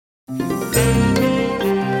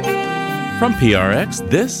From PRX,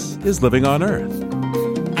 this is Living on Earth.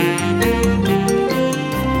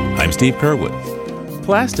 I'm Steve Curwood.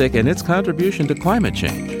 Plastic and its contribution to climate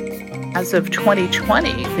change. As of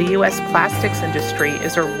 2020, the U.S. plastics industry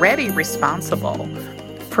is already responsible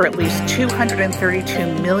for at least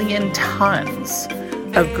 232 million tons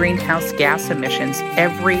of greenhouse gas emissions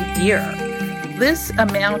every year. This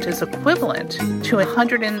amount is equivalent to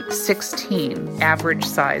 116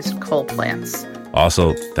 average-sized coal plants.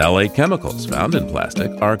 Also, phthalate chemicals found in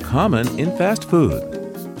plastic are common in fast food.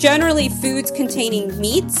 Generally, foods containing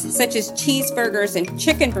meats, such as cheeseburgers and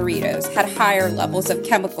chicken burritos, had higher levels of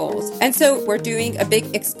chemicals. And so we're doing a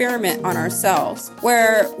big experiment on ourselves,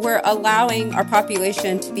 where we're allowing our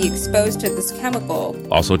population to be exposed to this chemical.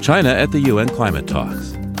 Also, China at the UN climate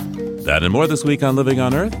talks. That and more this week on Living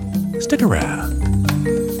on Earth. Stick around.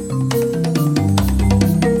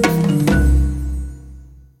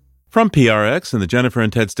 From PRX in the Jennifer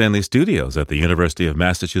and Ted Stanley studios at the University of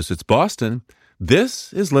Massachusetts, Boston,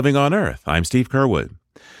 this is Living on Earth. I'm Steve Curwood.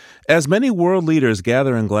 As many world leaders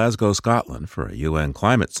gather in Glasgow, Scotland for a UN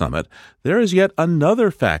climate summit, there is yet another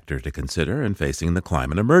factor to consider in facing the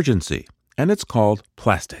climate emergency, and it's called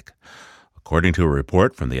plastic. According to a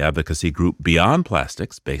report from the advocacy group Beyond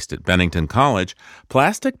Plastics, based at Bennington College,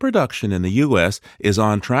 plastic production in the U.S. is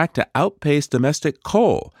on track to outpace domestic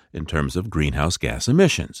coal in terms of greenhouse gas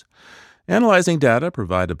emissions. Analyzing data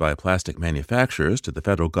provided by plastic manufacturers to the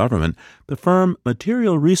federal government, the firm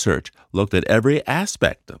Material Research looked at every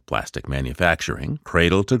aspect of plastic manufacturing,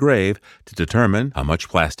 cradle to grave, to determine how much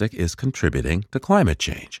plastic is contributing to climate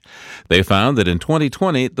change. They found that in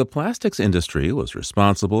 2020, the plastics industry was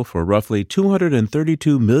responsible for roughly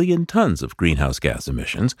 232 million tons of greenhouse gas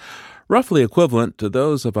emissions, roughly equivalent to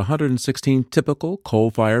those of 116 typical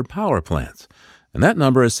coal-fired power plants. And that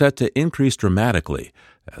number is set to increase dramatically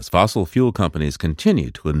as fossil fuel companies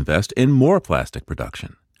continue to invest in more plastic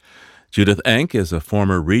production. Judith Enck is a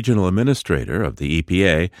former regional administrator of the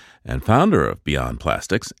EPA and founder of Beyond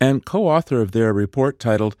Plastics and co-author of their report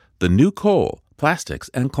titled The New Coal, Plastics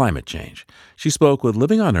and Climate Change. She spoke with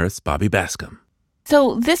Living on Earth's Bobby Bascom.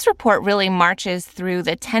 So this report really marches through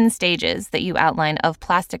the 10 stages that you outline of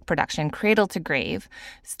plastic production, cradle to grave,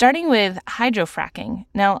 starting with hydrofracking.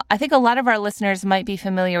 Now, I think a lot of our listeners might be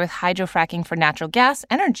familiar with hydrofracking for natural gas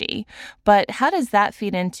energy, but how does that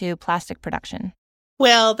feed into plastic production?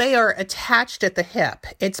 Well, they are attached at the hip.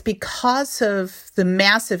 It's because of the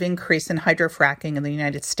massive increase in hydrofracking in the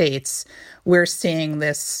United States, we're seeing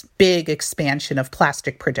this big expansion of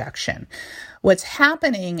plastic production. What's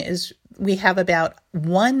happening is we have about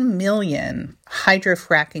 1 million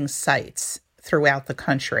hydrofracking sites throughout the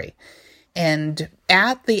country. And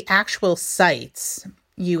at the actual sites,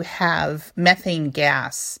 you have methane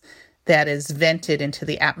gas that is vented into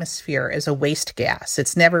the atmosphere as a waste gas.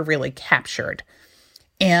 It's never really captured.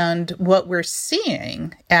 And what we're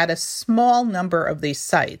seeing at a small number of these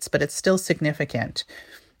sites, but it's still significant,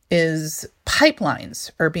 is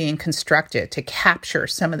pipelines are being constructed to capture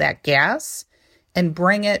some of that gas and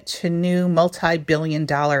bring it to new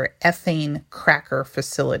multi-billion-dollar ethane cracker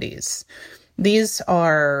facilities. These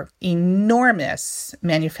are enormous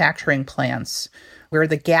manufacturing plants where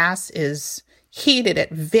the gas is heated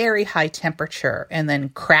at very high temperature and then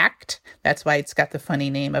cracked. That's why it's got the funny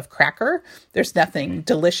name of cracker. There's nothing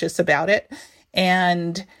delicious about it.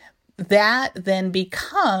 And that then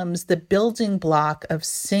becomes the building block of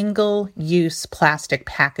single-use plastic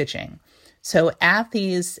packaging. So at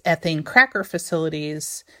these ethane cracker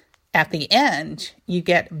facilities, at the end, you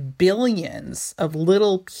get billions of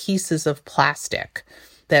little pieces of plastic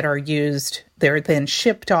that are used. They're then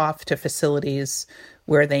shipped off to facilities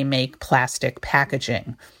where they make plastic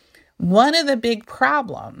packaging. One of the big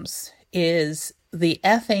problems is the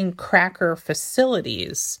ethane cracker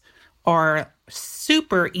facilities are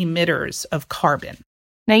super emitters of carbon.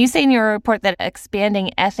 Now, you say in your report that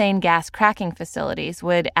expanding ethane gas cracking facilities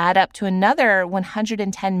would add up to another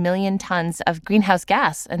 110 million tons of greenhouse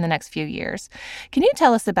gas in the next few years. Can you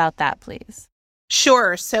tell us about that, please?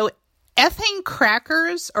 Sure. So ethane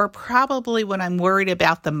crackers are probably what I'm worried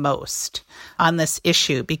about the most on this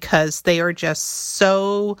issue because they are just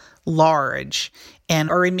so large and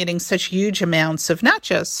are emitting such huge amounts of not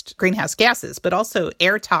just greenhouse gases, but also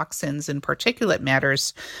air toxins and particulate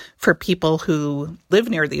matters for people who live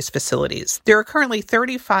near these facilities. There are currently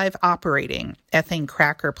 35 operating ethane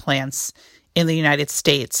cracker plants in the United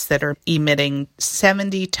States that are emitting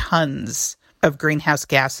 70 tons of greenhouse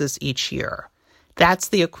gases each year. That's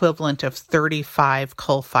the equivalent of 35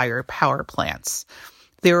 coal-fired power plants.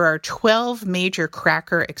 There are 12 major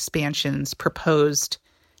cracker expansions proposed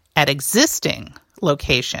at existing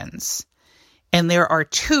locations. And there are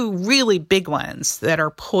 2 really big ones that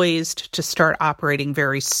are poised to start operating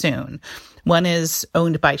very soon. One is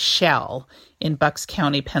owned by Shell in Bucks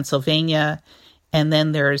County, Pennsylvania. And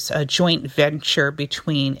then there's a joint venture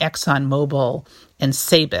between ExxonMobil and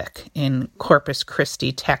SABIC in Corpus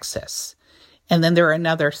Christi, Texas. And then there are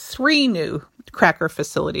another 3 new cracker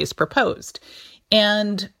facilities proposed.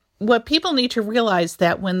 And what people need to realize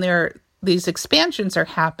that when these expansions are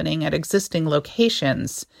happening at existing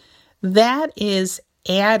locations, that is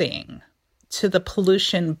adding to the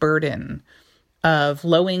pollution burden of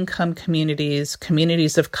low-income communities,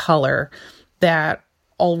 communities of color that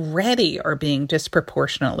already are being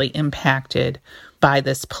disproportionately impacted by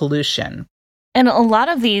this pollution. And a lot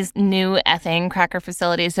of these new ethane cracker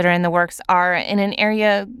facilities that are in the works are in an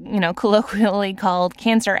area, colloquially called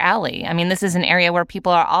Cancer Alley. I mean, this is an area where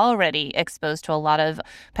people are already exposed to a lot of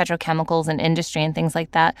petrochemicals and industry and things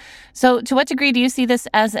like that. So to what degree do you see this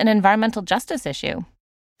as an environmental justice issue?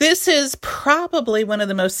 This is probably one of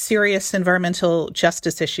the most serious environmental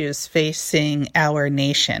justice issues facing our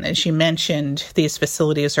nation. As you mentioned, these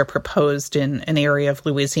facilities are proposed in an area of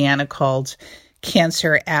Louisiana called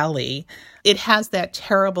Cancer Alley. It has that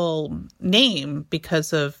terrible name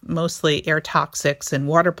because of mostly air toxics and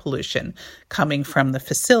water pollution coming from the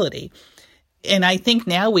facility. And I think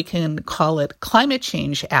now we can call it Climate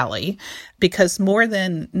Change Alley because more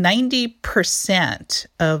than 90%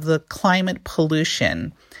 of the climate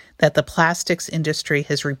pollution that the plastics industry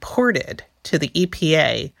has reported to the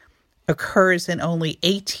EPA occurs in only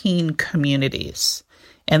 18 communities.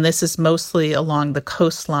 And this is mostly along the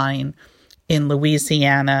coastline in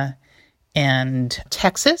Louisiana and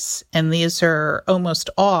Texas. And these are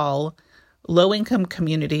almost all low-income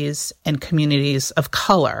communities and communities of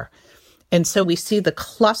color. And so we see the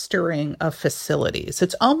clustering of facilities.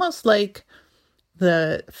 It's almost like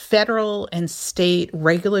the federal and state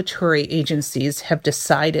regulatory agencies have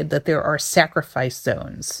decided that there are sacrifice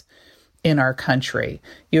zones in our country.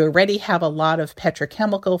 You already have a lot of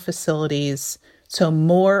petrochemical facilities, so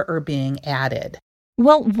more are being added.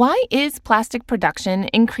 Well, why is plastic production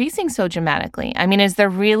increasing so dramatically? I mean, is there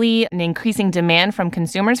really an increasing demand from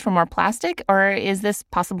consumers for more plastic, or is this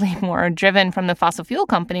possibly more driven from the fossil fuel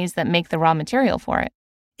companies that make the raw material for it?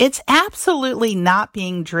 It's absolutely not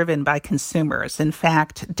being driven by consumers. In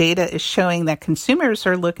fact, data is showing that consumers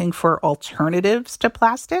are looking for alternatives to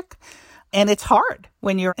plastic. And it's hard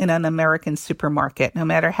when you're in an American supermarket, no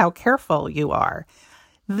matter how careful you are.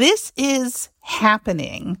 This is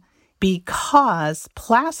happening because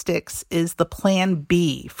plastics is the plan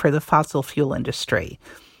B for the fossil fuel industry.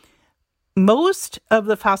 Most of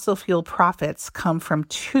the fossil fuel profits come from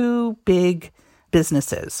 2 big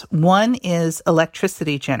businesses. One is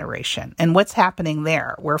electricity generation. And what's happening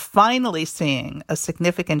there? We're finally seeing a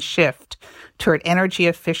significant shift toward energy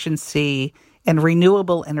efficiency and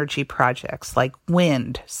renewable energy projects like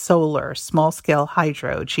wind, solar, small-scale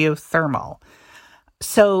hydro, geothermal.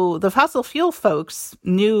 So the fossil fuel folks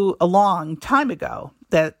knew a long time ago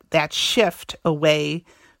that shift away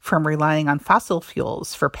from relying on fossil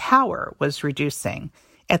fuels for power was reducing.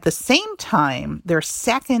 At the same time, their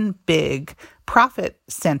second big profit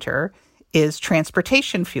center is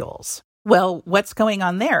transportation fuels. Well, what's going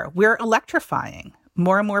on there? We're electrifying.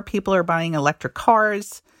 More and more people are buying electric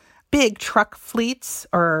cars. Big truck fleets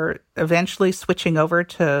are eventually switching over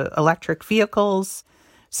to electric vehicles.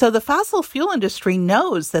 So the fossil fuel industry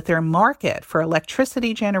knows that their market for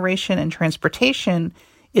electricity generation and transportation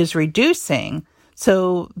is reducing.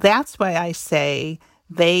 So that's why I say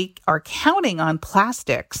they are counting on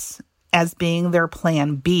plastics as being their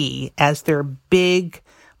plan B, as their big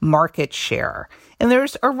market share. And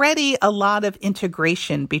there's already a lot of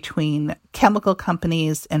integration between chemical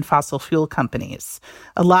companies and fossil fuel companies.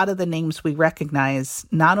 A lot of the names we recognize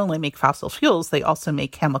not only make fossil fuels, they also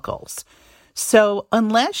make chemicals. So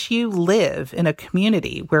unless you live in a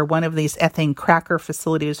community where one of these ethane cracker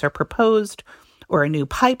facilities are proposed or a new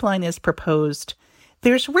pipeline is proposed,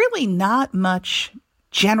 there's really not much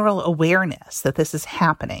general awareness that this is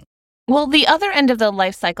happening. Well, the other end of the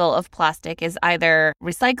life cycle of plastic is either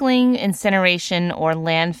recycling, incineration, or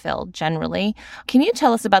landfill generally. Can you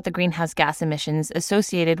tell us about the greenhouse gas emissions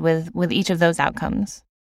associated with each of those outcomes?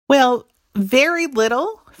 Well, very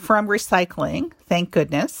little from recycling, thank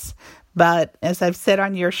goodness. But as I've said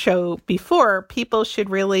on your show before, people should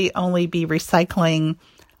really only be recycling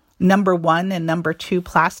number 1 and number 2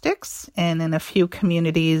 plastics, and in a few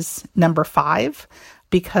communities, number 5.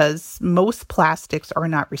 Because most plastics are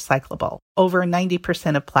not recyclable. Over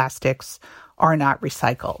 90% of plastics are not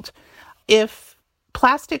recycled. If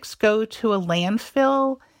plastics go to a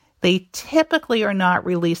landfill, They typically are not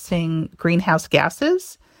releasing greenhouse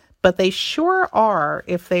gases, but they sure are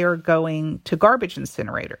if they are going to garbage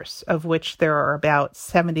incinerators, of which there are about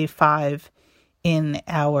 75 in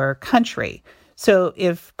our country. So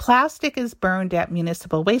if plastic is burned at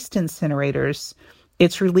municipal waste incinerators,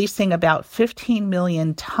 it's releasing about 15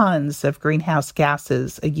 million tons of greenhouse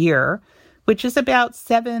gases a year, which is about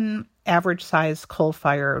 7 average-sized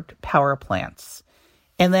coal-fired power plants.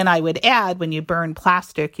 And then I would add, when you burn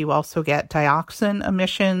plastic, you also get dioxin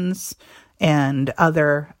emissions and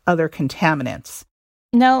other contaminants.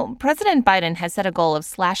 Now, President Biden has set a goal of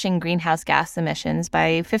slashing greenhouse gas emissions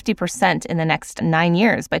by 50% in the next 9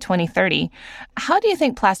 years by 2030. How do you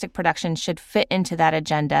think plastic production should fit into that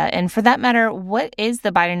agenda? And for that matter, what is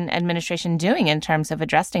the Biden administration doing in terms of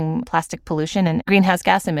addressing plastic pollution and greenhouse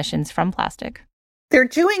gas emissions from plastic? They're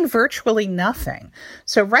doing virtually nothing.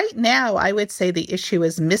 So right now, I would say the issue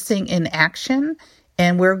is missing in action,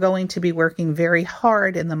 and we're going to be working very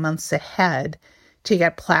hard in the months ahead to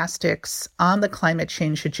get plastics on the climate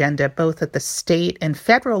change agenda, both at the state and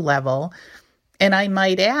federal level. And I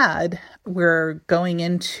might add, we're going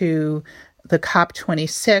into the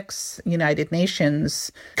COP26 United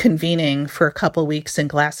Nations convening for a couple weeks in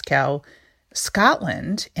Glasgow,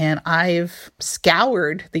 Scotland, and I've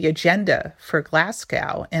scoured the agenda for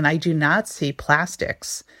Glasgow, and I do not see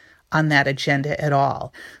plastics on that agenda at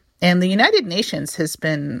all. And the United Nations has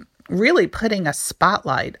been really putting a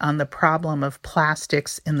spotlight on the problem of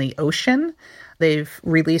plastics in the ocean. They've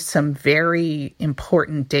released some very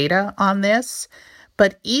important data on this,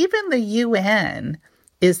 but even the UN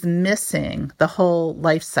is missing the whole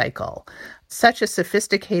life cycle. Such a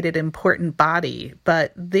sophisticated, important body,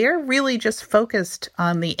 but they're really just focused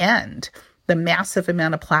on the end, the massive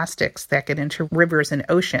amount of plastics that get into rivers and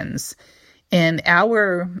oceans. And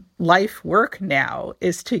our life work now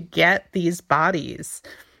is to get these bodies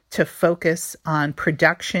to focus on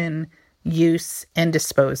production, use, and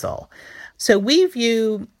disposal. So we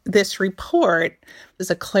view this report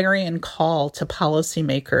as a clarion call to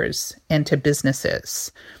policymakers and to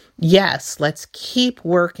businesses. Yes, let's keep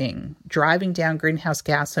working, driving down greenhouse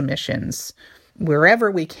gas emissions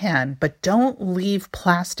wherever we can, but don't leave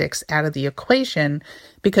plastics out of the equation,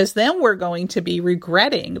 because then we're going to be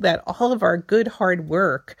regretting that all of our good hard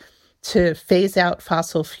work to phase out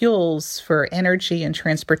fossil fuels for energy and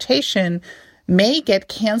transportation may get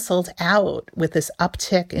canceled out with this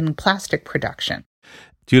uptick in plastic production.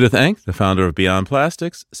 Judith Enck, the founder of Beyond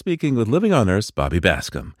Plastics, speaking with Living on Earth's Bobby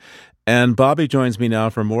Bascom. And Bobby joins me now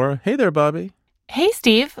for more. Hey there, Bobby. Hey,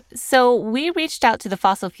 Steve. So we reached out to the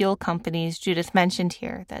fossil fuel companies Judith mentioned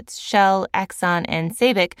here. That's Shell, Exxon, and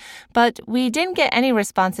Sabic, but we didn't get any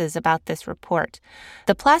responses about this report.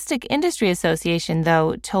 The Plastic Industry Association,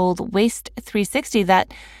 though, told Waste 360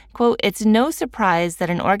 that, quote, it's no surprise that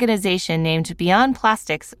an organization named Beyond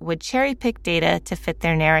Plastics would cherry-pick data to fit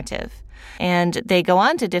their narrative. And they go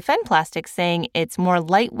on to defend plastics, saying it's more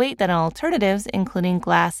lightweight than alternatives, including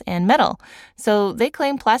glass and metal. So they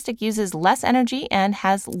claim plastic uses less energy and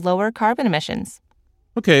has lower carbon emissions.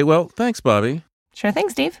 Okay, well, thanks, Bobby. Sure thing,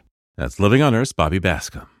 Steve. That's Living on Earth's Bobby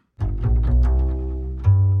Bascom.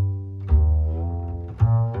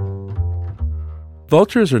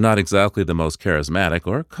 Vultures are not exactly the most charismatic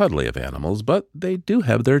or cuddly of animals, but they do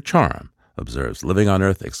have their charm, observes Living on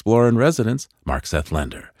Earth explorer-in-residence Mark Seth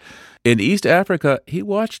Lender. In East Africa, he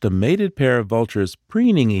watched a mated pair of vultures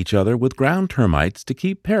preening each other with ground termites to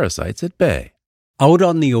keep parasites at bay. Out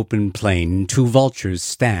on the open plain, 2 vultures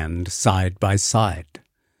stand side by side.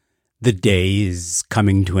 The day is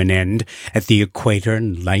coming to an end. At the equator,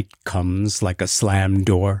 night comes like a slammed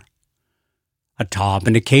door. Atop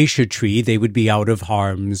an acacia tree, they would be out of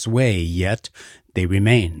harm's way, yet they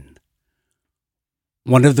remain.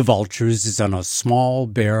 One of the vultures is on a small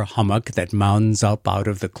bare hummock that mounds up out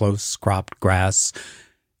of the close-cropped grass.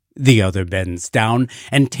 The other bends down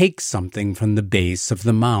and takes something from the base of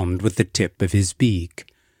the mound with the tip of his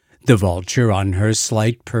beak. The vulture on her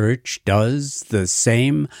slight perch does the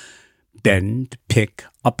same. Bend, pick,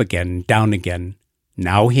 up again, down again.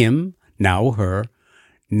 Now him, now her,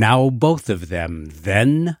 now both of them,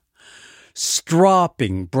 then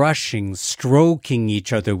stropping, brushing, stroking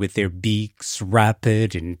each other with their beaks,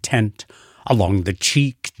 rapid, intent, along the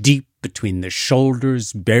cheek, deep between the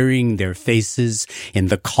shoulders, burying their faces in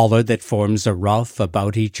the collar that forms a ruff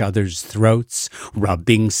about each other's throats,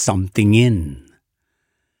 rubbing something in.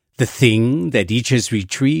 The thing that each has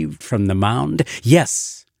retrieved from the mound,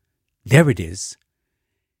 yes, there it is,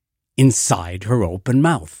 inside her open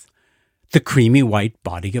mouth. The creamy white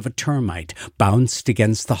body of a termite bounced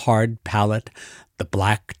against the hard palate, the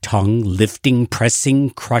black tongue lifting,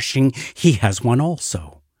 pressing, crushing. He has one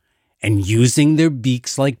also. and using their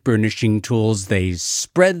beaks like burnishing tools, they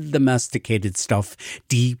spread the masticated stuff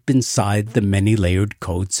deep inside the many-layered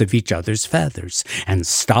coats of each other's feathers, and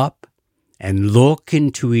stop and look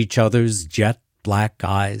into each other's jet-black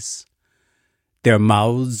eyes. Their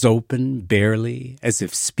mouths open barely, as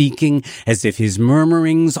if speaking, as if his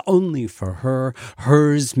murmurings only for her,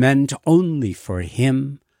 hers meant only for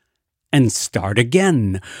him, and start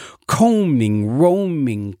again, combing,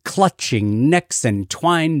 roaming, clutching, necks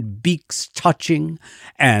entwined, beaks touching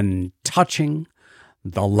and touching.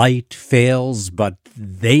 The light fails, but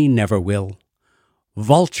they never will.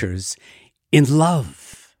 Vultures in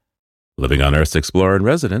love. Living on Earth's explorer in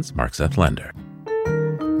residence, Mark Seth Lender.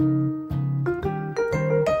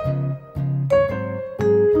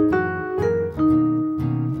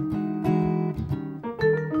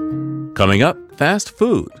 Coming up, fast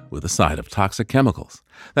food with a side of toxic chemicals.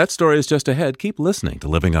 That story is just ahead. Keep listening to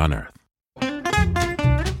Living on Earth.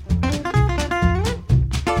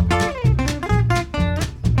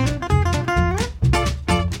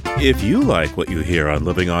 If you like what you hear on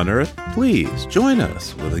Living on Earth, please join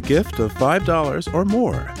us with a gift of $5 or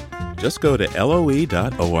more. Just go to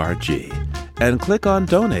LOE.org and click on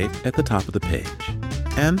Donate at the top of the page.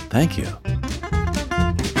 And thank you.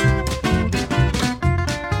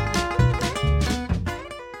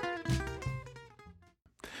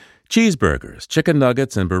 Cheeseburgers, chicken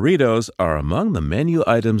nuggets, and burritos are among the menu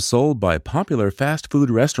items sold by popular fast food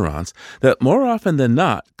restaurants that more often than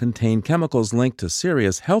not contain chemicals linked to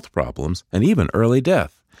serious health problems and even early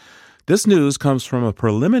death. This news comes from a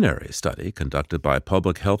preliminary study conducted by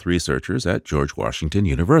public health researchers at George Washington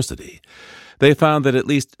University. They found that at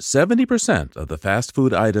least 70% of the fast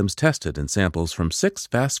food items tested in samples from 6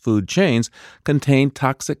 fast food chains contained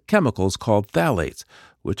toxic chemicals called phthalates,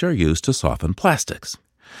 which are used to soften plastics.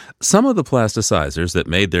 Some of the plasticizers that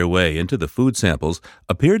made their way into the food samples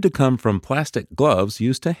appeared to come from plastic gloves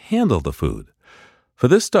used to handle the food. For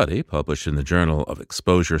this study, published in the Journal of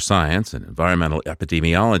Exposure Science and Environmental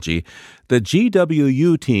Epidemiology, the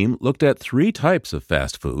GWU team looked at 3 types of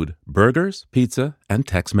fast food: burgers, pizza, and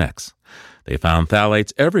Tex-Mex. They found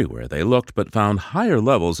phthalates everywhere they looked, but found higher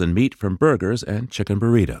levels in meat from burgers and chicken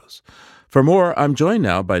burritos. For more, I'm joined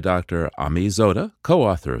now by Dr. Ami Zoda,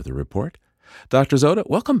 co-author of the report. Dr. Zoda,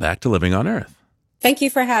 welcome back to Living on Earth. Thank you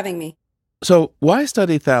for having me. So, why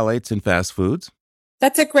study phthalates in fast foods?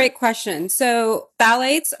 That's a great question. So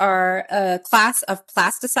phthalates are a class of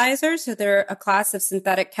plasticizers. So they're a class of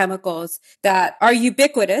synthetic chemicals that are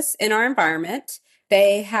ubiquitous in our environment.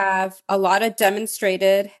 They have a lot of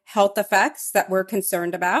demonstrated health effects that we're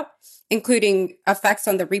concerned about, including effects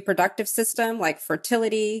on the reproductive system, like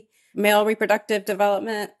fertility, male reproductive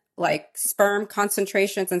development, like sperm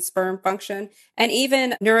concentrations and sperm function, and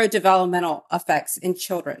even neurodevelopmental effects in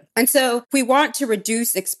children. And so we want to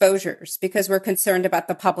reduce exposures because we're concerned about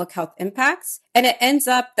the public health impacts. And it ends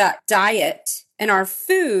up that diet and our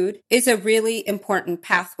food is a really important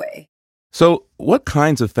pathway. So what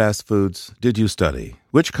kinds of fast foods did you study?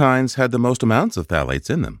 Which kinds had the most amounts of phthalates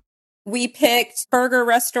in them? We picked burger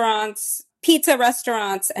restaurants, pizza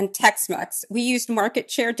restaurants, and Tex-Mex. We used market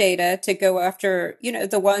share data to go after,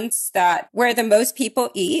 the ones where the most people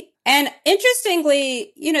eat. And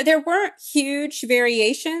interestingly, there weren't huge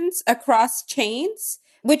variations across chains,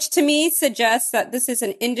 which to me suggests that this is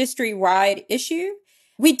an industry-wide issue.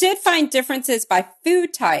 We did find differences by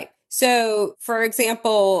food type. So, for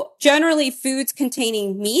example, generally foods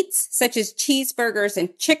containing meats, such as cheeseburgers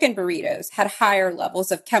and chicken burritos, had higher levels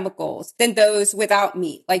of chemicals than those without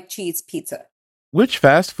meat, like cheese pizza. Which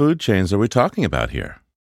fast food chains are we talking about here?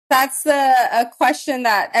 That's a question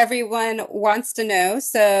that everyone wants to know.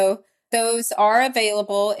 So those are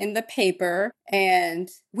available in the paper. And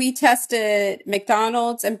we tested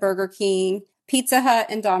McDonald's and Burger King, Pizza Hut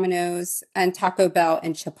and Domino's, and Taco Bell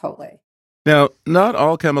and Chipotle. Now, not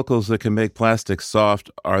all chemicals that can make plastics soft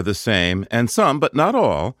are the same, and some, but not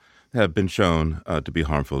all, have been shown to be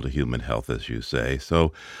harmful to human health, as you say.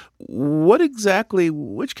 So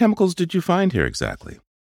which chemicals did you find here exactly?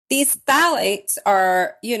 These phthalates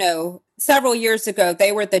are, several years ago,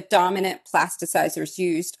 they were the dominant plasticizers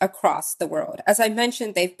used across the world. As I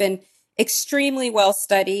mentioned, they've been extremely well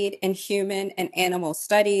studied in human and animal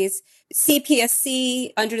studies.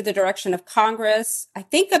 CPSC, under the direction of Congress, I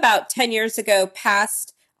think about 10 years ago,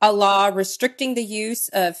 passed a law restricting the use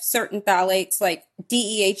of certain phthalates like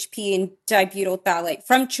DEHP and dibutyl phthalate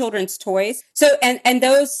from children's toys. So, and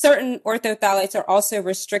those certain orthophthalates are also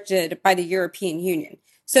restricted by the European Union.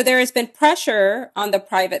 So there has been pressure on the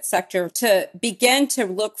private sector to begin to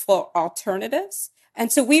look for alternatives. And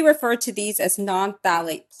so we refer to these as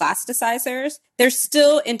non-phthalate plasticizers. They're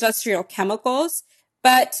still industrial chemicals,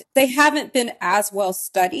 but they haven't been as well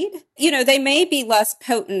studied. They may be less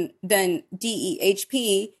potent than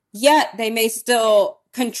DEHP, yet they may still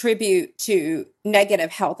contribute to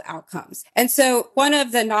negative health outcomes. And so one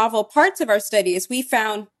of the novel parts of our study is we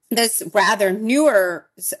found this rather newer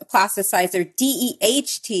plasticizer,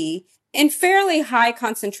 DEHT, in fairly high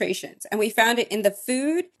concentrations. And we found it in the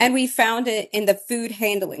food, and we found it in the food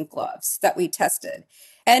handling gloves that we tested.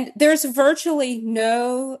 And there's virtually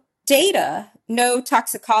no data, no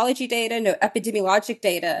toxicology data, no epidemiologic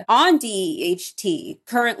data on DEHT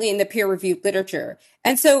currently in the peer-reviewed literature.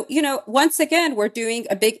 And so, once again, we're doing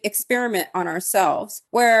a big experiment on ourselves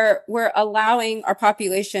where we're allowing our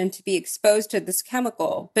population to be exposed to this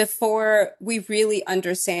chemical before we really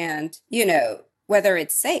understand, whether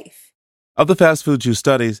it's safe. Of the fast foods you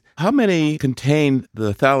studied, how many contain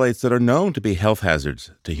the phthalates that are known to be health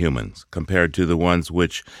hazards to humans compared to the ones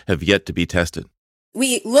which have yet to be tested?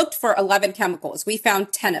 We looked for 11 chemicals. We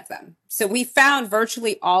found 10 of them. So we found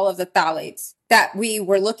virtually all of the phthalates that we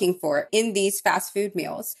were looking for in these fast food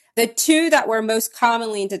meals. The two that were most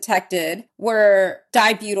commonly detected were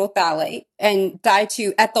dibutyl phthalate and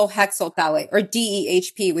di2-ethylhexyl phthalate, or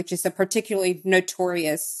DEHP, which is a particularly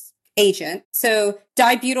notorious agent. So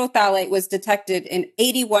dibutyl phthalate was detected in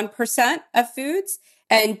 81% of foods,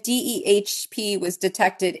 and DEHP was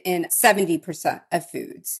detected in 70% of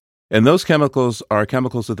foods. And those chemicals are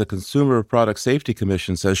chemicals that the Consumer Product Safety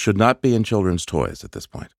Commission says should not be in children's toys at this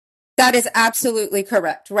point. That is absolutely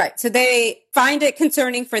correct. Right. So they find it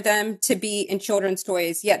concerning for them to be in children's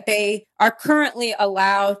toys, yet they are currently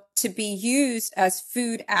allowed to be used as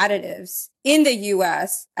food additives in the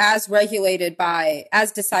U.S. as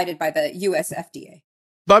decided by the U.S. FDA.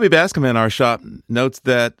 Bobby Bascom in our shop notes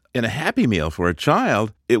that in a Happy Meal for a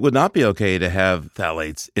child, it would not be okay to have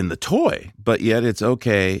phthalates in the toy, but yet it's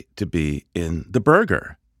okay to be in the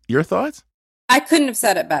burger. Your thoughts? I couldn't have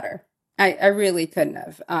said it better. I really couldn't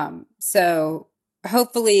have. So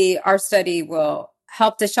hopefully our study will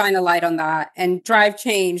help to shine a light on that and drive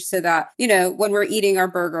change so that, when we're eating our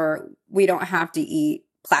burger, we don't have to eat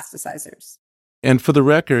plasticizers. And for the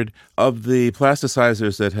record, of the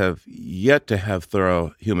plasticizers that have yet to have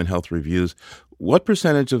thorough human health reviews, what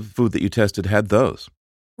percentage of food that you tested had those?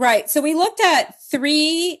 Right. So we looked at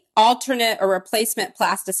 3 alternate or replacement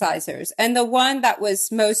plasticizers. And the one that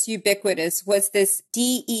was most ubiquitous was this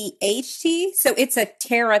DEHT. So it's a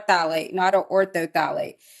terephthalate, not an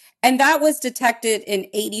orthophthalate. And that was detected in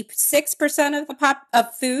 86%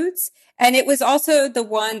 of foods. And it was also the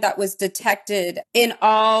one that was detected in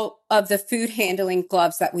all of the food handling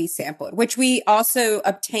gloves that we sampled, which we also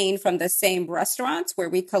obtained from the same restaurants where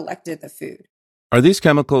we collected the food. Are these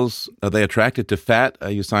chemicals, are they attracted to fat?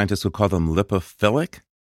 You scientists would call them lipophilic?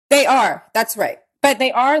 They are. That's right. But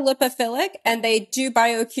they are lipophilic and they do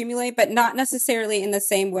bioaccumulate, but not necessarily in the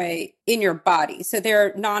same way in your body. So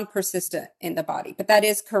they're non-persistent in the body, but that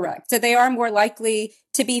is correct. So they are more likely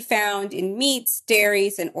to be found in meats,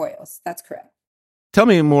 dairies, and oils. That's correct. Tell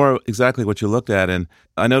me more exactly what you looked at. And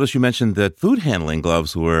I noticed you mentioned that food handling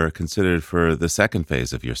gloves were considered for the second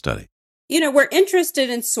phase of your study. We're interested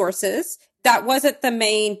in sources. That wasn't the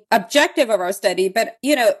main objective of our study, but,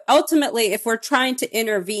 ultimately, if we're trying to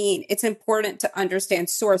intervene, it's important to understand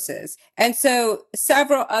sources. And so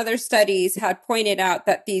several other studies had pointed out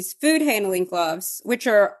that these food handling gloves, which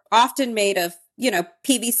are often made of,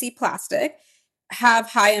 PVC plastic, have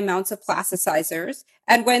high amounts of plasticizers.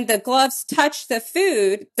 And when the gloves touch the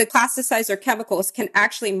food, the plasticizer chemicals can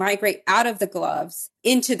actually migrate out of the gloves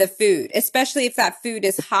into the food, especially if that food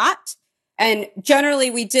is hot. And generally,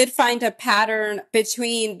 we did find a pattern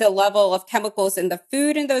between the level of chemicals in the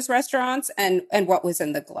food in those restaurants and what was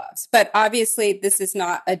in the gloves. But obviously, this is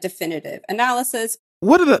not a definitive analysis.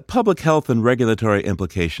 What are the public health and regulatory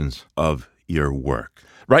implications of your work?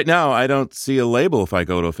 Right now, I don't see a label if I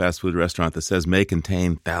go to a fast food restaurant that says may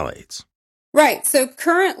contain phthalates. Right. So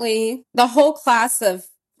currently, the whole class of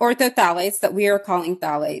orthophthalates that we are calling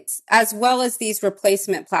phthalates, as well as these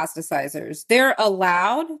replacement plasticizers, they're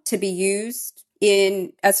allowed to be used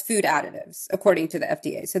as food additives, according to the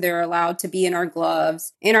FDA. So they're allowed to be in our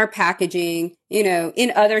gloves, in our packaging,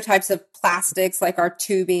 in other types of plastics like our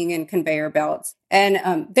tubing and conveyor belts.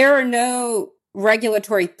 And there are no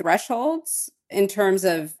regulatory thresholds in terms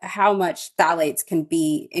of how much phthalates can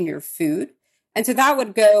be in your food. And so that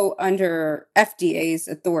would go under FDA's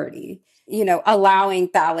authority, allowing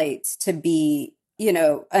phthalates to be,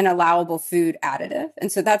 an allowable food additive.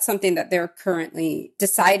 And so that's something that they're currently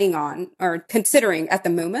deciding on or considering at the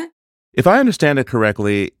moment. If I understand it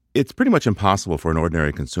correctly, it's pretty much impossible for an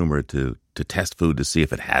ordinary consumer to to test food to see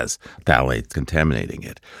if it has phthalates contaminating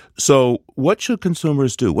it. So what should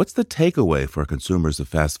consumers do? What's the takeaway for consumers of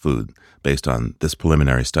fast food based on this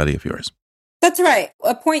preliminary study of yours? That's right.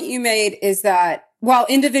 A point you made is that while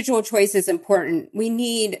individual choice is important, we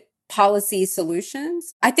need policy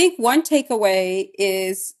solutions. I think one takeaway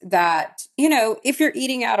is that, if you're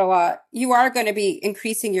eating out a lot, you are going to be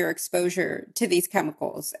increasing your exposure to these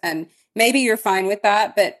chemicals. And maybe you're fine with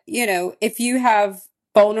that. But, if you have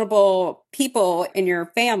vulnerable people in your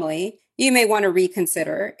family, you may want to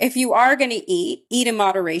reconsider. If you are going to eat in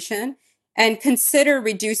moderation and consider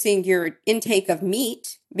reducing your intake of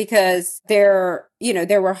meat because there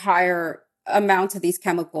were higher amounts of these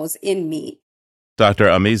chemicals in meat. Dr.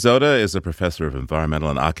 Ami Zoda is a professor of environmental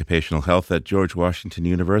and occupational health at George Washington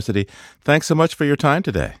University. Thanks so much for your time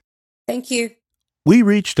today. Thank you. We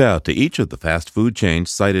reached out to each of the fast food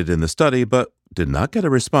chains cited in the study, but did not get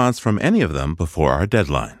a response from any of them before our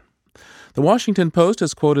deadline. The Washington Post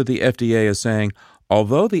has quoted the FDA as saying,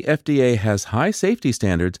 although the FDA has high safety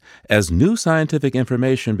standards, as new scientific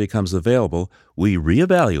information becomes available, we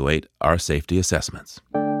reevaluate our safety assessments.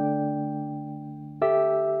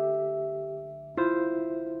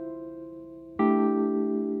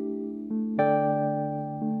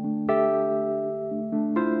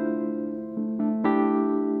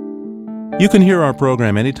 You can hear our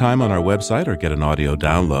program anytime on our website or get an audio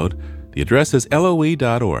download. The address is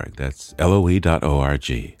LOE.org. That's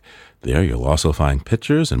LOE.org. There you'll also find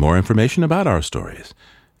pictures and more information about our stories.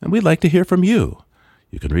 And we'd like to hear from you.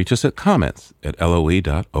 You can reach us at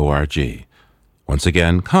comments@LOE.org. Once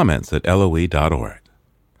again, comments@LOE.org.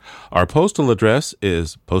 Our postal address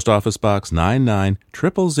is Post Office Box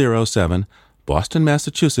 99007, Boston,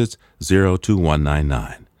 Massachusetts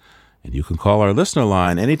 02199. And you can call our listener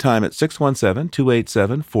line anytime at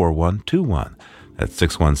 617-287-4121. That's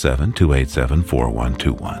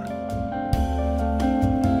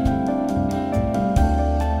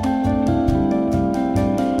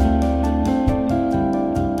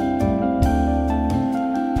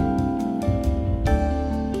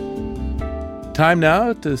Time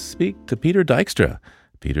now to speak to Peter Dykstra.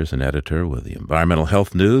 Peter's an editor with the Environmental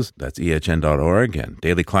Health News, that's ehn.org, and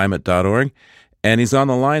dailyclimate.org. And he's on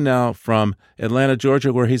the line now from Atlanta,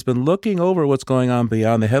 Georgia, where he's been looking over what's going on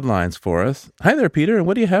beyond the headlines for us. Hi there, Peter, and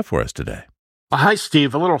what do you have for us today? Well, hi,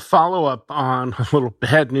 Steve. A little follow-up on a little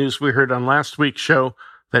bad news we heard on last week's show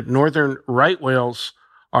that northern right whales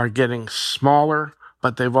are getting smaller,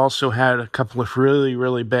 but they've also had a couple of really,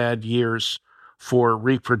 really bad years for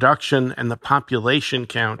reproduction, and the population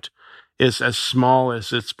count is as small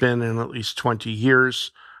as it's been in at least 20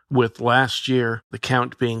 years, with last year the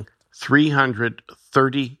count being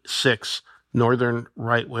 336 northern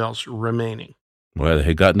right whales remaining. Well, they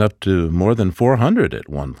had gotten up to more than 400 at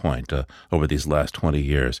one point over these last 20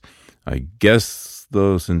 years. I guess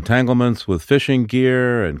those entanglements with fishing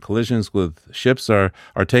gear and collisions with ships are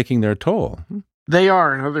taking their toll. They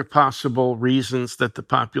are, and other possible reasons that the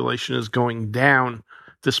population is going down,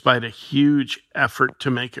 despite a huge effort to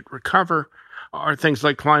make it recover, are things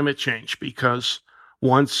like climate change, because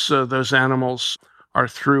once those animals are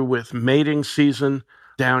through with mating season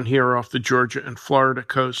down here off the Georgia and Florida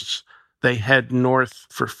coasts, they head north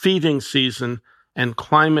for feeding season, and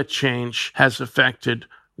climate change has affected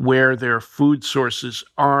where their food sources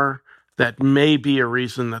are. That may be a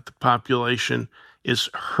reason that the population is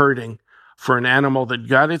hurting for an animal that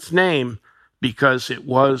got its name because it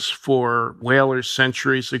was, for whalers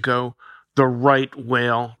centuries ago, the right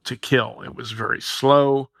whale to kill. It was very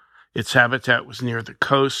slow. Its habitat was near the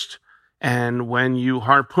coast. And when you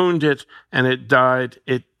harpooned it and it died,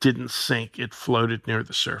 it didn't sink. It floated near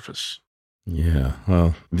the surface. Yeah,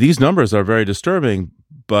 well, these numbers are very disturbing,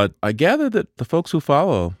 but I gather that the folks who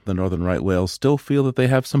follow the northern right whales still feel that they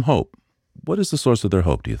have some hope. What is the source of their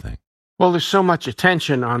hope, do you think? Well, there's so much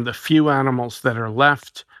attention on the few animals that are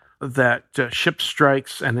left that ship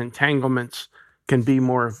strikes and entanglements can be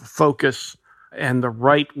more of a focus, and the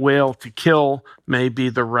right whale to kill may be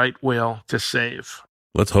the right whale to save.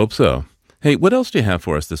 Let's hope so. Hey, what else do you have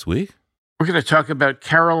for us this week? We're going to talk about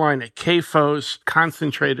Carolina CAFO's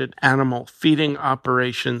concentrated animal feeding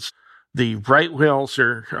operations. The right whales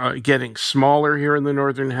are getting smaller here in the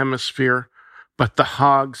Northern Hemisphere, but the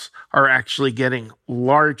hogs are actually getting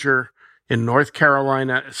larger. In North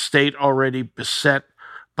Carolina, a state already beset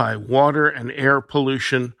by water and air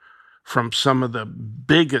pollution from some of the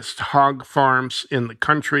biggest hog farms in the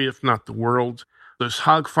country, if not the world. Those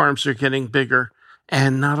hog farms are getting bigger.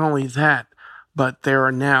 And not only that, but they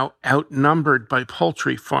are now outnumbered by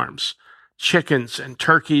poultry farms, chickens and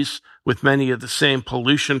turkeys with many of the same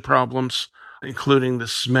pollution problems, including the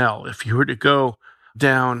smell. If you were to go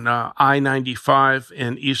down I-95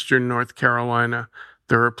 in eastern North Carolina.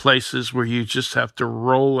 There are places where you just have to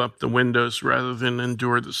roll up the windows rather than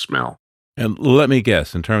endure the smell. And let me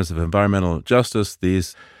guess, in terms of environmental justice,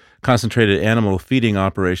 these concentrated animal feeding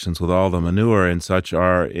operations with all the manure and such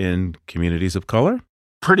are in communities of color?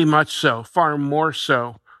 Pretty much so, far more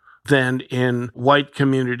so than in white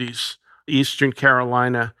communities. Eastern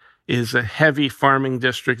Carolina is a heavy farming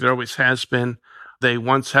district. It always has been. They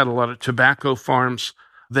once had a lot of tobacco farms.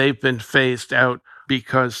 They've been phased out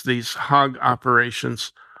because these hog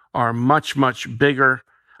operations are much, much bigger,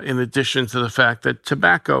 in addition to the fact that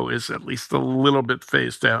tobacco is at least a little bit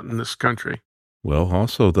phased out in this country. Well,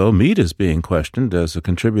 also, though, meat is being questioned as a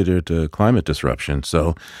contributor to climate disruption,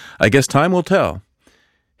 so I guess time will tell.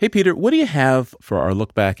 Hey, Peter, what do you have for our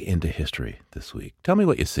look back into history this week? Tell me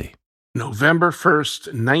what you see. November 1st,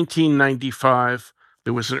 1995,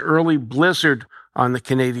 there was an early blizzard on the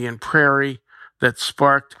Canadian prairie that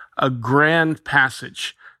sparked a grand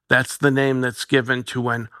passage. That's the name that's given to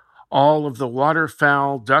when all of the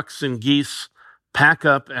waterfowl, ducks, and geese pack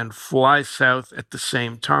up and fly south at the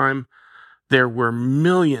same time. There were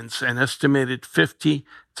millions, an estimated 50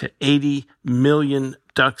 to 80 million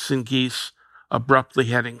ducks and geese abruptly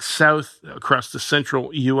heading south across the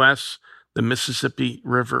central U.S., the Mississippi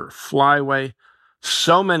River Flyway.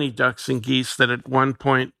 So many ducks and geese that at one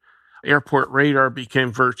point airport radar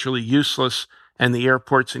became virtually useless, and the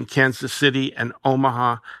airports in Kansas City and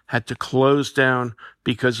Omaha had to close down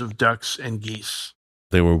because of ducks and geese.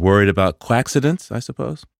 They were worried about quaccidents, I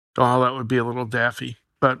suppose? Oh, that would be a little daffy.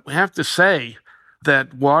 But we have to say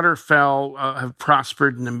that waterfowl have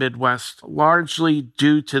prospered in the Midwest largely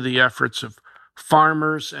due to the efforts of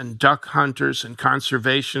farmers and duck hunters and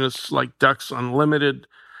conservationists like Ducks Unlimited,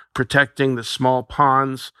 protecting the small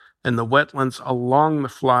ponds and the wetlands along the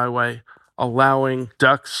flyway, allowing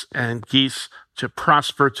ducks and geese to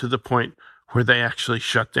prosper to the point where they actually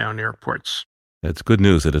shut down airports. It's good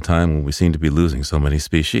news at a time when we seem to be losing so many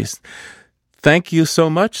species. Thank you so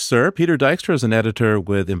much, sir. Peter Dykstra is an editor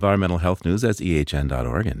with Environmental Health News at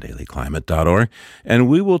ehn.org and dailyclimate.org, and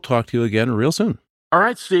we will talk to you again real soon. All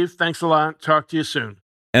right, Steve. Thanks a lot. Talk to you soon.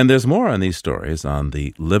 And there's more on these stories on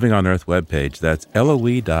the Living on Earth webpage. That's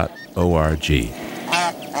LOE.org.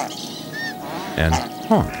 And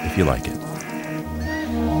honk if you like it.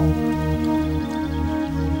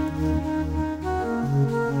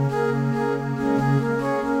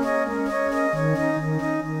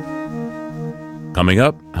 Coming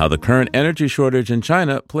up, how the current energy shortage in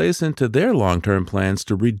China plays into their long-term plans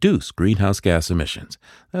to reduce greenhouse gas emissions.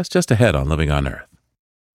 That's just ahead on Living on Earth.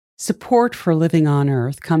 Support for Living on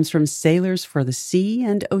Earth comes from Sailors for the Sea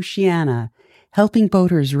and Oceana, helping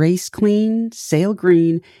boaters race clean, sail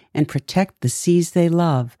green, and protect the seas they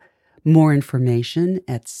love. More information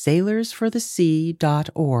at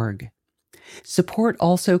sailorsforthesea.org. Support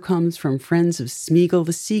also comes from Friends of Smeagol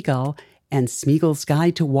the Seagull and Smeagol's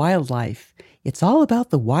Guide to Wildlife. It's all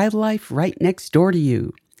about the wildlife right next door to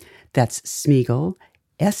you. That's Smeagol,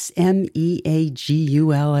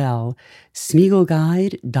 Smeagull,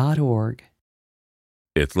 SmeagolGuide.org.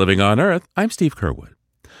 It's Living on Earth. I'm Steve Curwood.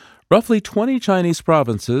 Roughly 20 Chinese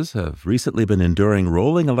provinces have recently been enduring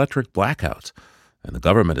rolling electric blackouts, and the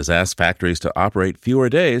government has asked factories to operate fewer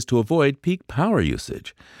days to avoid peak power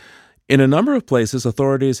usage. In a number of places,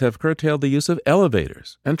 authorities have curtailed the use of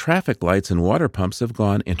elevators, and traffic lights and water pumps have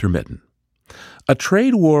gone intermittent. A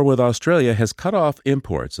trade war with Australia has cut off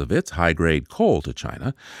imports of its high-grade coal to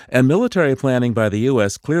China, and military planning by the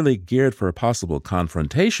U.S., clearly geared for a possible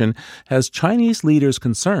confrontation, has Chinese leaders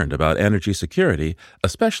concerned about energy security,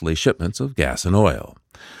 especially shipments of gas and oil.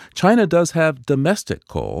 China does have domestic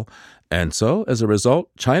coal, and so, as a result,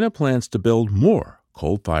 China plans to build more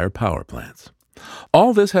coal-fired power plants.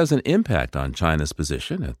 All this has an impact on China's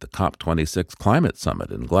position at the COP26 Climate Summit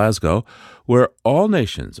in Glasgow, where all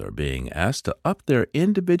nations are being asked to up their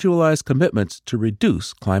individualized commitments to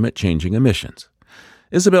reduce climate-changing emissions.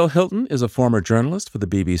 Isabel Hilton is a former journalist for the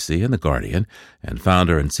BBC and The Guardian and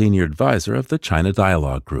founder and senior advisor of the China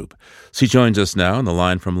Dialogue Group. She joins us now on the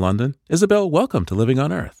line from London. Isabel, welcome to Living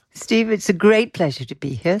on Earth. Steve, it's a great pleasure to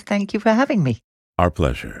be here. Thank you for having me. Our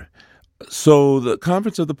pleasure. So the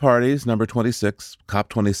Conference of the Parties, number 26,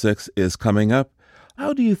 COP26, is coming up.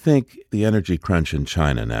 How do you think the energy crunch in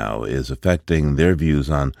China now is affecting their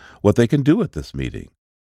views on what they can do at this meeting?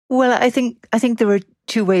 Well, I think there are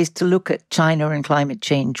two ways to look at China and climate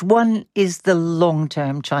change. One is the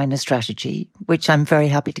long-term China strategy, which I'm very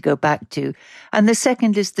happy to go back to. And the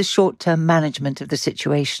second is the short-term management of the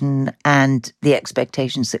situation and the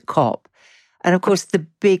expectations at COP. And of course, the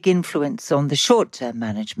big influence on the short-term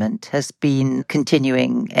management has been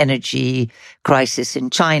continuing energy crisis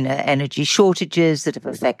in China, energy shortages that have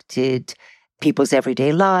affected people's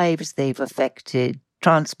everyday lives. They've affected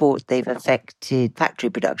transport. They've affected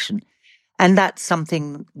factory production. And that's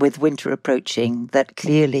something with winter approaching that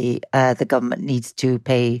clearly the government needs to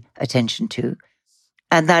pay attention to.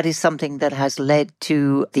 And that is something that has led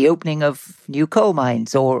to the opening of new coal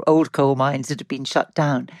mines or old coal mines that have been shut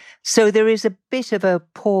down. So there is a bit of a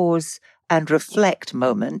pause and reflect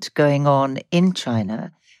moment going on in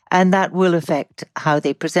China, and that will affect how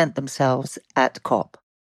they present themselves at COP.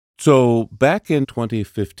 So back in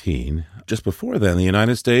 2015, just before then, the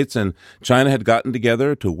United States and China had gotten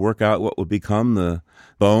together to work out what would become the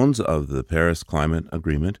bones of the Paris Climate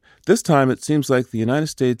Agreement. This time, it seems like the United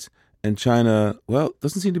States and China, well,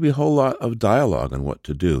 doesn't seem to be a whole lot of dialogue on what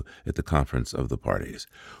to do at the Conference of the Parties.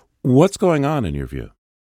 What's going on in your view?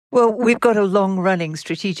 Well, we've got a long-running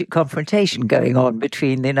strategic confrontation going on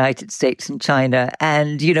between the United States and China.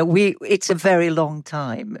 And, it's a very long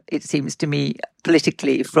time, it seems to me,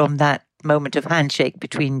 politically, from that moment of handshake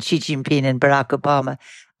between Xi Jinping and Barack Obama.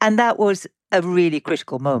 And that was a really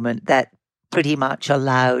critical moment that pretty much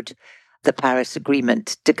allowed the Paris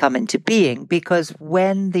Agreement to come into being, because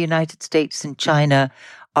when the United States and China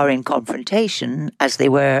are in confrontation, as they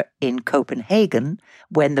were in Copenhagen,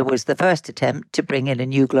 when there was the first attempt to bring in a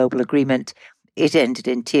new global agreement, it ended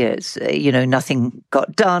in tears. Nothing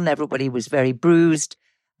got done. Everybody was very bruised.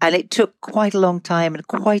 And it took quite a long time and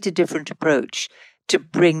quite a different approach to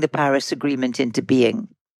bring the Paris Agreement into being.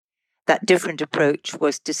 That different approach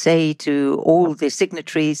was to say to all the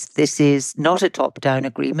signatories, this is not a top-down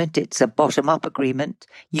agreement, it's a bottom-up agreement.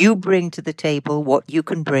 You bring to the table what you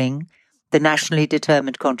can bring, the nationally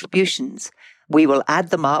determined contributions. We will add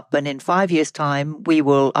them up, and in 5 years' time, we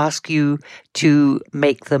will ask you to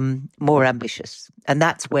make them more ambitious. And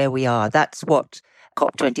that's where we are. That's what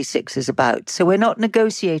COP26 is about. So we're not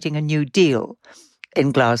negotiating a new deal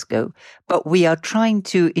in Glasgow, but we are trying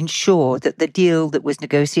to ensure that the deal that was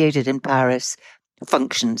negotiated in Paris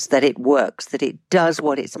functions, that it works, that it does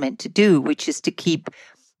what it's meant to do, which is to keep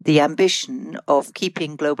the ambition of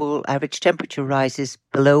keeping global average temperature rises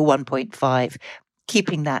below 1.5,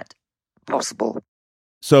 keeping that possible.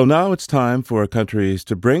 So now it's time for countries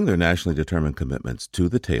to bring their nationally determined commitments to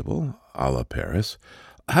the table, a la Paris.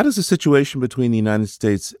 How does the situation between the United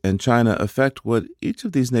States and China affect what each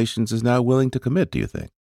of these nations is now willing to commit, do you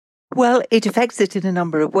think? Well, it affects it in a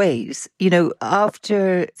number of ways.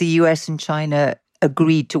 After the US and China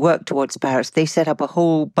agreed to work towards Paris, they set up a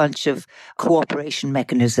whole bunch of cooperation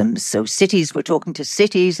mechanisms. So cities were talking to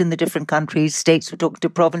cities in the different countries, states were talking to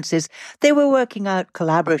provinces. They were working out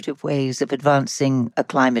collaborative ways of advancing a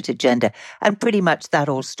climate agenda. And pretty much that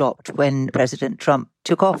all stopped when President Trump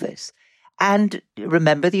took office. And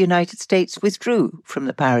remember, the United States withdrew from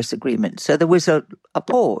the Paris Agreement. So there was a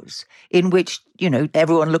pause in which,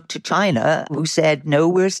 everyone looked to China, who said, no,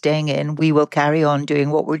 we're staying in. We will carry on doing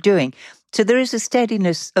what we're doing. So there is a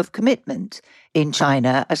steadiness of commitment in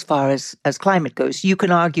China as far as climate goes. You can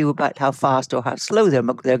argue about how fast or how slow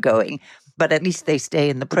they're going, but at least they stay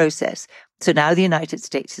in the process. So now the United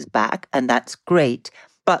States is back, and that's great.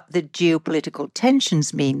 But the geopolitical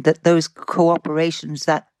tensions mean that those cooperations,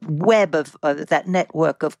 that web of that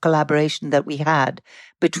network of collaboration that we had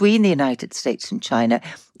between the United States and China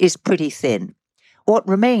is pretty thin. What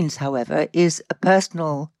remains, however, is a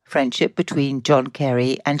personal friendship between John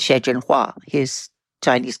Kerry and Xie Zhenhua, his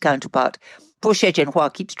Chinese counterpart. Poor Xie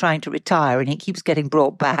Zhenhua keeps trying to retire, and he keeps getting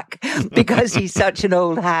brought back because he's such an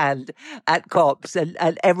old hand at COPs, and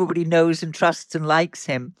everybody knows and trusts and likes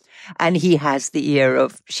him. And he has the ear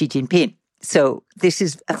of Xi Jinping. So this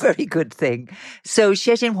is a very good thing. So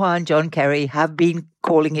Xie Zhenhua and John Kerry have been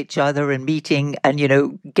calling each other and meeting and,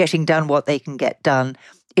 getting done what they can get done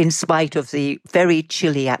in spite of the very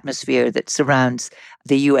chilly atmosphere that surrounds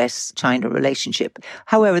the US-China relationship.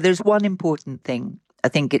 However, there's one important thing I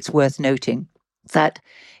think it's worth noting, that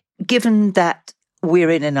given that we're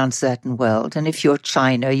in an uncertain world, and if you're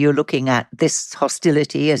China, you're looking at this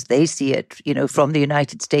hostility as they see it, from the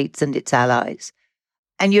United States and its allies.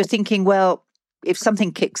 And you're thinking, well, if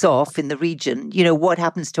something kicks off in the region, what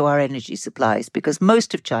happens to our energy supplies? Because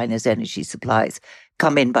most of China's energy supplies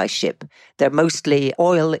come in by ship. They're mostly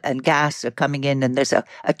oil and gas are coming in, and there's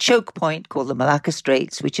a choke point called the Malacca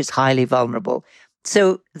Straits, which is highly vulnerable.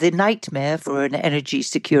 So the nightmare for an energy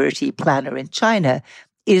security planner in China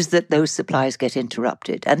is that those supplies get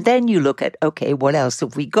interrupted. And then you look at, okay, what else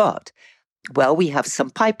have we got? Well, we have some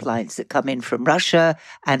pipelines that come in from Russia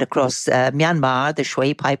and across Myanmar, the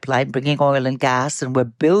Shui pipeline, bringing oil and gas. And we're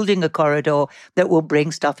building a corridor that will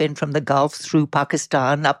bring stuff in from the Gulf through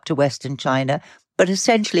Pakistan up to Western China. But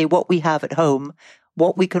essentially what we have at home,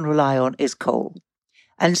 what we can rely on is coal.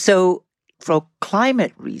 And so for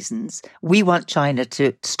climate reasons, we want China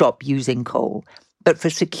to stop using coal. But for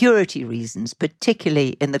security reasons,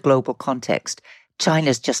 particularly in the global context,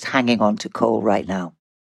 China's just hanging on to coal right now.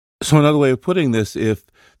 So another way of putting this, if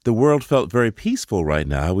the world felt very peaceful right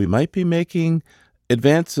now, we might be making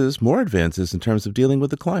more advances in terms of dealing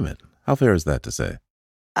with the climate. How fair is that to say?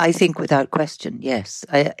 I think without question, yes.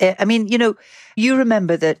 I mean, you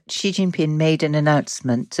remember that Xi Jinping made an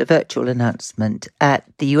announcement, a virtual announcement at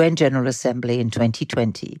the UN General Assembly in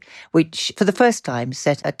 2020, which for the first time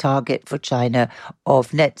set a target for China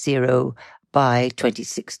of net zero by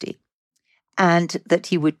 2060. And that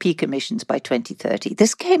he would peak emissions by 2030.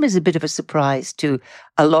 This came as a bit of a surprise to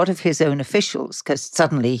a lot of his own officials because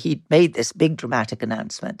suddenly he'd made this big dramatic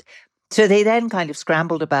announcement. So they then kind of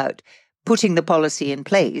scrambled about putting the policy in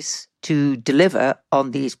place to deliver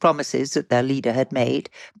on these promises that their leader had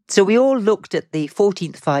made. So we all looked at the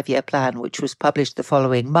 14th five-year plan, which was published the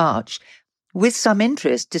following March, with some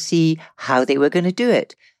interest to see how they were going to do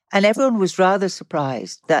it. And everyone was rather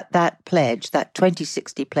surprised that that pledge, that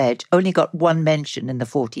 2060 pledge, only got one mention in the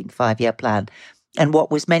 14th five-year plan. And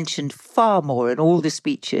what was mentioned far more in all the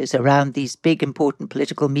speeches around these big important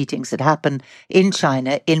political meetings that happen in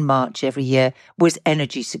China in March every year was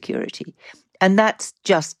energy security. And that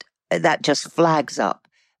just flags up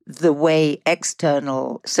the way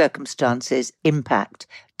external circumstances impact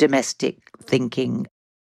domestic thinking.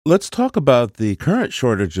 Let's talk about the current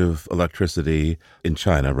shortage of electricity in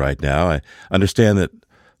China right now. I understand that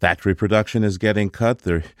factory production is getting cut.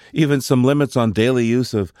 There are even some limits on daily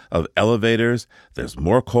use of elevators. There's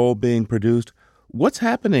more coal being produced. What's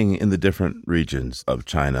happening in the different regions of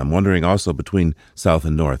China? I'm wondering also between South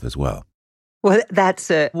and North as well. Well, that's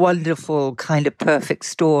a wonderful kind of perfect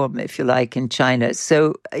storm, if you like, in China.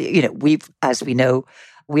 So, as we know,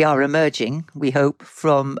 we are emerging, we hope,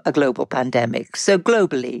 from a global pandemic. So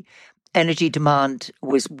globally, energy demand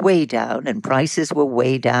was way down and prices were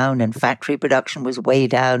way down and factory production was way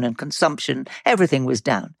down and consumption, everything was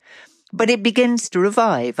down. But it begins to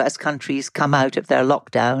revive as countries come out of their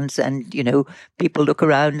lockdowns and, people look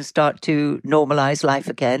around and start to normalize life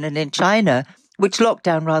again. And in China, which locked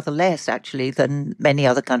down rather less actually than many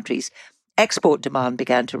other countries, export demand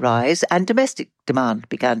began to rise and domestic demand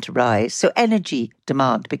began to rise. So energy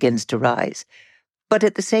demand begins to rise. But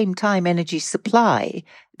at the same time, energy supply,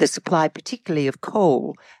 the supply particularly of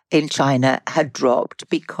coal in China, had dropped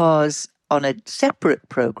because on a separate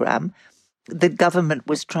program, the government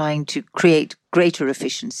was trying to create greater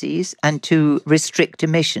efficiencies and to restrict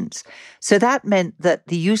emissions. So that meant that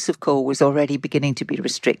the use of coal was already beginning to be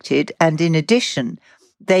restricted. And in addition,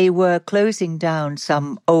 they were closing down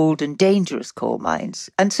some old and dangerous coal mines.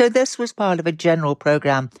 And so this was part of a general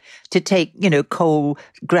program to take, coal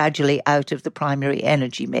gradually out of the primary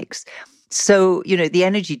energy mix. So, the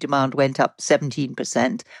energy demand went up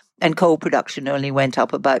 17% and coal production only went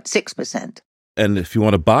up about 6%. And if you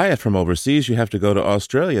want to buy it from overseas, you have to go to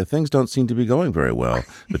Australia. Things don't seem to be going very well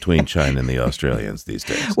between China and the Australians these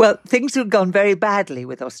days. Well, things have gone very badly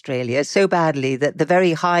with Australia, so badly that the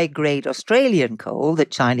very high-grade Australian coal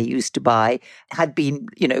that China used to buy had been,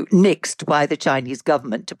 nixed by the Chinese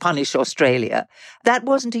government to punish Australia. That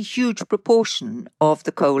wasn't a huge proportion of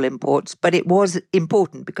the coal imports, but it was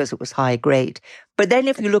important because it was high-grade. But then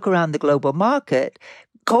if you look around the global market,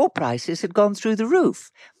 coal prices had gone through the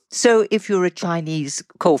roof. So if you're a Chinese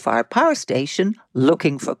coal-fired power station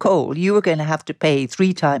looking for coal, you were going to have to pay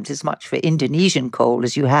 3 times as much for Indonesian coal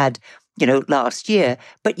as you had, last year,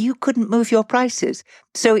 but you couldn't move your prices.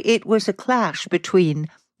 So it was a clash between,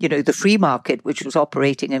 the free market, which was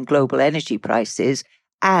operating in global energy prices,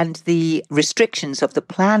 and the restrictions of the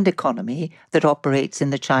planned economy that operates in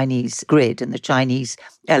the Chinese grid and the Chinese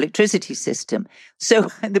electricity system. So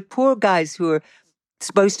the poor guys who are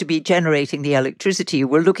supposed to be generating the electricity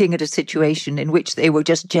were looking at a situation in which they were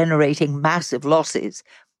just generating massive losses.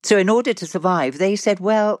 So in order to survive, they said,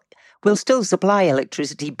 well, we'll still supply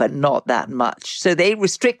electricity, but not that much. So they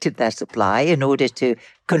restricted their supply in order to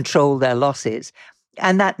control their losses.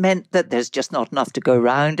 And that meant that there's just not enough to go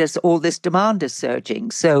around as all this demand is surging.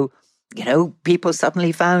 So, people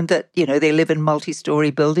suddenly found that, they live in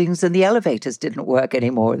multi-story buildings and the elevators didn't work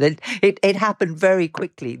anymore. It happened very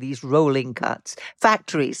quickly, these rolling cuts.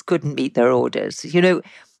 Factories couldn't meet their orders.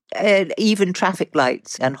 Even traffic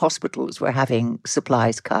lights and hospitals were having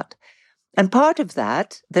supplies cut. And part of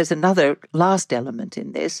that, there's another last element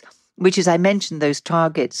in this, which is I mentioned those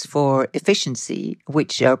targets for efficiency,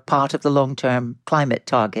 which are part of the long-term climate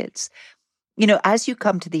targets. As you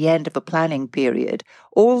come to the end of a planning period,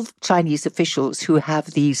 all Chinese officials who have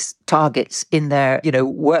these targets in their,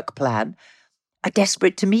 work plan are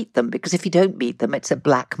desperate to meet them, because if you don't meet them, it's a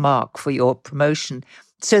black mark for your promotion.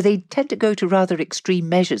 So they tend to go to rather extreme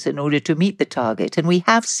measures in order to meet the target. And we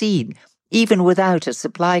have seen, even without a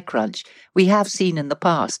supply crunch, we have seen in the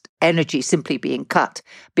past energy simply being cut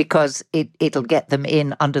because it'll get them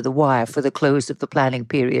in under the wire for the close of the planning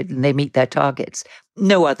period and they meet their targets.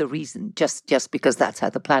 No other reason, just because that's how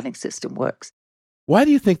the planning system works. Why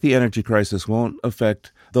do you think the energy crisis won't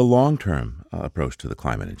affect the long-term approach to the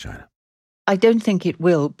climate in China? I don't think it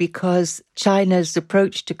will, because China's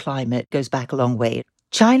approach to climate goes back a long way.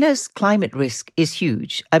 China's climate risk is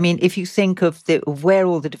huge. I mean, if you think of where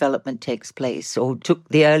all the development takes place, or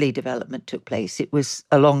the early development took place, it was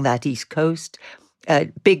along that east coast,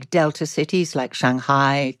 big delta cities like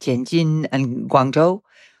Shanghai, Tianjin, and Guangzhou.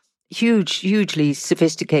 Hugely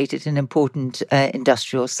sophisticated and important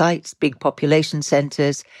industrial sites, big population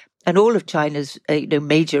centers, and all of China's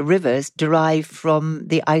major rivers derive from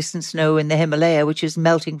the ice and snow in the Himalaya, which is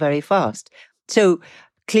melting very fast. So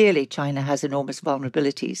clearly, China has enormous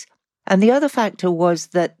vulnerabilities. And the other factor was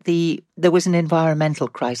that there was an environmental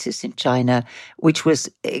crisis in China, which was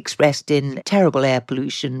expressed in terrible air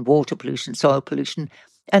pollution, water pollution, soil pollution.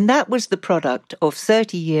 And that was the product of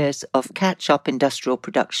 30 years of catch-up industrial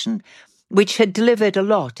production, which had delivered a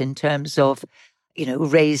lot in terms of,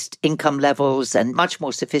 raised income levels and much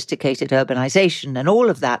more sophisticated urbanization. And all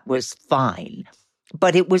of that was fine.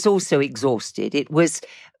 But it was also exhausted. It was,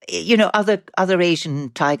 other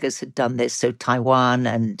Asian tigers had done this. So Taiwan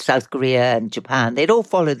and South Korea and Japan, they'd all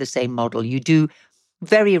follow the same model. You do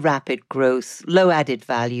very rapid growth, low added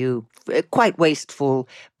value, quite wasteful,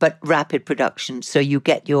 but rapid production. So you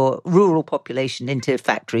get your rural population into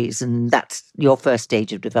factories, and that's your first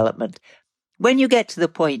stage of development. When you get to the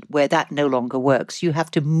point where that no longer works, you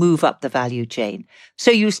have to move up the value chain.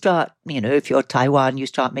 So you start, if you're Taiwan, you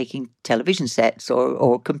start making television sets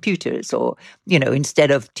or computers or,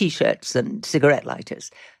 instead of T-shirts and cigarette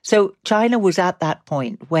lighters. So China was at that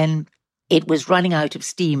point when it was running out of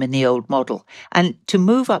steam in the old model. And to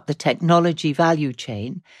move up the technology value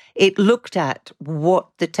chain, it looked at what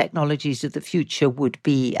the technologies of the future would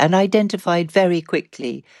be and identified very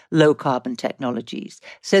quickly low carbon technologies.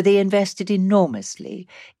 So they invested enormously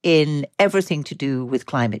in everything to do with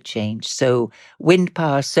climate change. So wind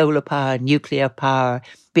power, solar power, nuclear power,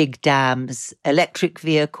 big dams, electric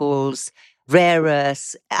vehicles, rare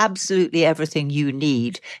earths, absolutely everything you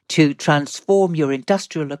need to transform your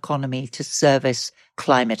industrial economy to service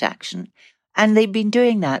climate action. And they've been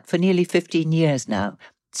doing that for nearly 15 years now.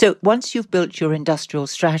 So once you've built your industrial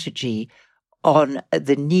strategy on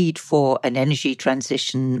the need for an energy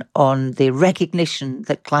transition, on the recognition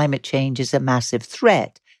that climate change is a massive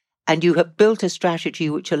threat, and you have built a strategy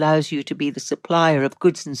which allows you to be the supplier of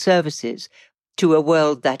goods and services to a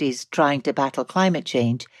world that is trying to battle climate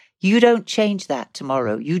change, you don't change that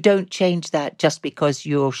tomorrow. You don't change that just because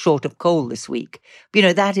you're short of coal this week.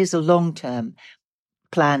 That is a long-term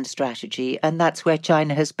planned strategy, and that's where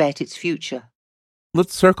China has bet its future.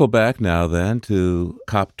 Let's circle back now then to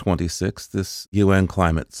COP26, this UN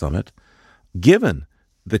climate summit. Given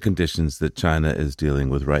the conditions that China is dealing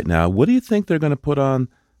with right now, what do you think they're going to put on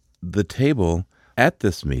the table at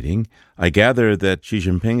this meeting? I gather that Xi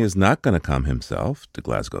Jinping is not going to come himself to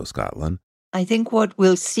Glasgow, Scotland. I think what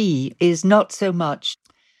we'll see is not so much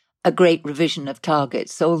a great revision of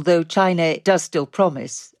targets, although China does still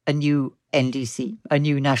promise a new NDC, a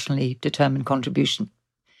new nationally determined contribution.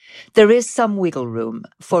 There is some wiggle room.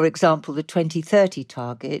 For example, the 2030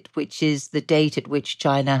 target, which is the date at which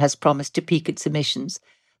China has promised to peak its emissions.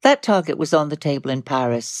 That target was on the table in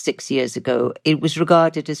Paris 6 years ago. It was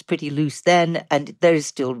regarded as pretty loose then, and there is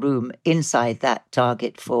still room inside that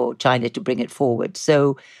target for China to bring it forward.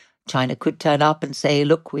 So China could turn up and say,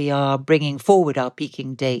 look, we are bringing forward our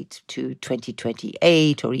peaking date to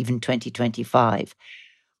 2028 or even 2025.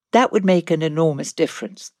 That would make an enormous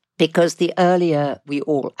difference, because the earlier we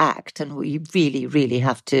all act, and we really, really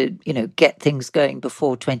have to, get things going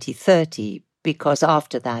before 2030, because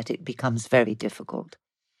after that it becomes very difficult.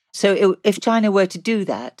 So if China were to do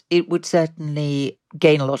that, it would certainly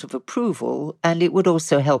gain a lot of approval, and it would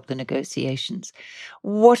also help the negotiations.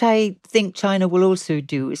 What I think China will also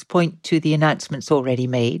do is point to the announcements already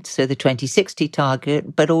made, so the 2060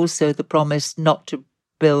 target, but also the promise not to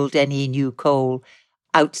build any new coal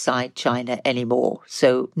outside China anymore.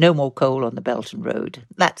 So no more coal on the Belt and Road.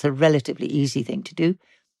 That's a relatively easy thing to do.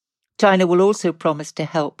 China will also promise to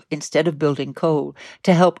help, instead of building coal,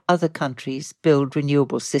 to help other countries build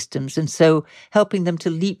renewable systems, and so helping them to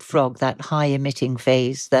leapfrog that high-emitting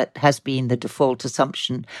phase that has been the default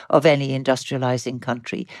assumption of any industrializing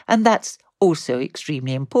country. And that's also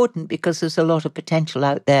extremely important because there's a lot of potential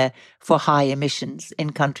out there for high emissions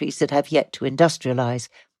in countries that have yet to industrialize.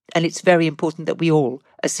 And it's very important that we all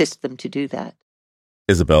assist them to do that.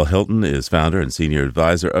 Isabel Hilton is founder and senior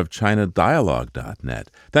advisor of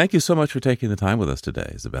ChinaDialogue.net. Thank you so much for taking the time with us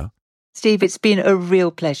today, Isabel. Steve, it's been a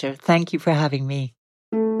real pleasure. Thank you for having me.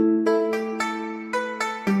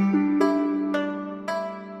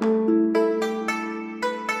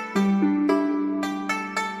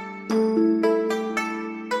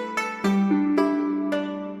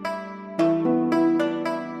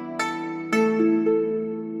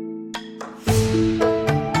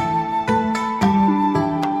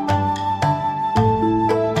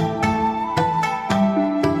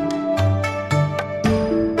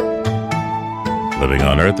 Living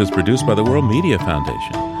on Earth is produced by the World Media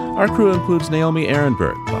Foundation. Our crew includes Naomi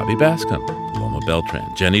Ehrenberg, Bobby Bascom, Loma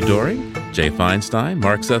Beltran, Jenny Doring, Jay Feinstein,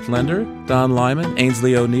 Mark Seth Lender, Don Lyman,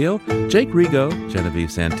 Ainsley O'Neill, Jake Rigo, Genevieve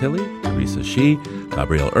Santilli, Teresa Shee,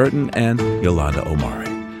 Gabrielle Urton, and Yolanda Omari.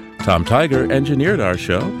 Tom Tiger engineered our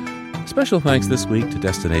show. Special thanks this week to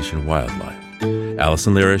Destination Wildlife.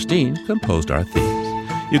 Allison Lirish-Dean composed our themes.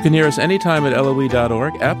 You can hear us anytime at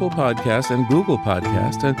LOE.org, Apple Podcasts, and Google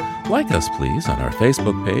Podcasts, and like us, please, on our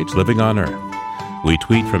Facebook page, Living on Earth. We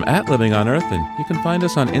tweet from @LivingOnEarth, and you can find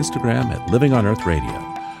us on Instagram at Living on Earth Radio.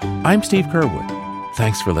 I'm Steve Curwood.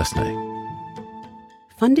 Thanks for listening.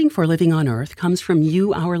 Funding for Living on Earth comes from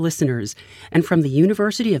you, our listeners, and from the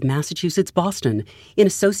University of Massachusetts Boston, in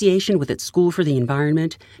association with its School for the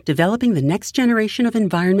Environment, developing the next generation of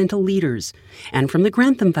environmental leaders, and from the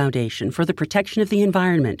Grantham Foundation for the Protection of the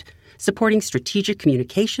Environment, supporting strategic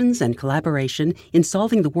communications and collaboration in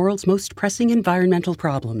solving the world's most pressing environmental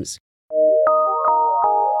problems.